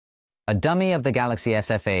A dummy of the Galaxy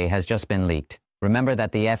S FE has just been leaked. Remember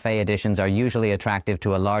that the FE editions are usually attractive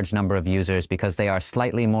to a large number of users because they are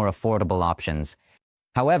slightly more affordable options.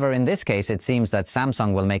 However, in this case, it seems that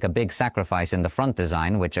Samsung will make a big sacrifice in the front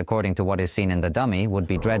design, which, according to what is seen in the dummy, would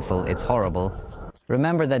be dreadful. It's horrible.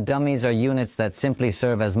 Remember that dummies are units that simply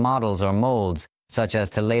serve as models or molds, such as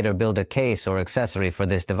to later build a case or accessory for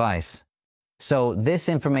this device. So, this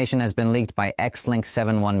information has been leaked by X-Link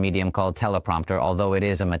 7.1 medium called Teleprompter, although it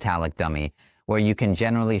is a metallic dummy, where you can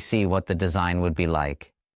generally see what the design would be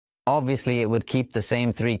like. Obviously, it would keep the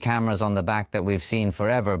same 3 cameras on the back that we've seen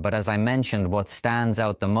forever, but as I mentioned, what stands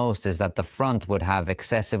out the most is that the front would have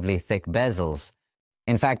excessively thick bezels.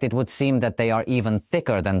 In fact, it would seem that they are even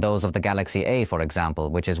thicker than those of the Galaxy A, for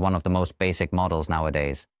example, which is one of the most basic models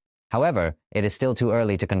nowadays. However, it is still too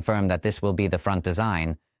early to confirm that this will be the front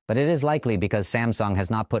design, but it is likely because Samsung has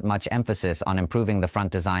not put much emphasis on improving the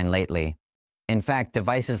front design lately. In fact,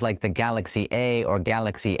 devices like the Galaxy A or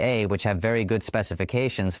Galaxy A, which have very good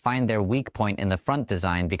specifications, find their weak point in the front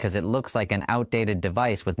design because it looks like an outdated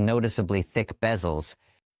device with noticeably thick bezels.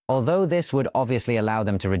 Although this would obviously allow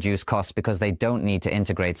them to reduce costs because they don't need to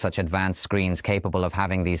integrate such advanced screens capable of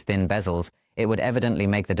having these thin bezels, it would evidently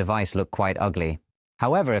make the device look quite ugly.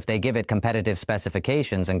 However, if they give it competitive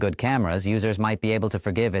specifications and good cameras, users might be able to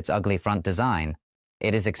forgive its ugly front design.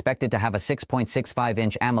 It is expected to have a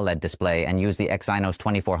 6.65-inch AMOLED display and use the Exynos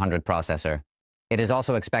 2400 processor. It is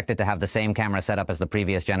also expected to have the same camera setup as the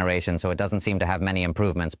previous generation, so it doesn't seem to have many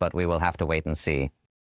improvements, but we will have to wait and see.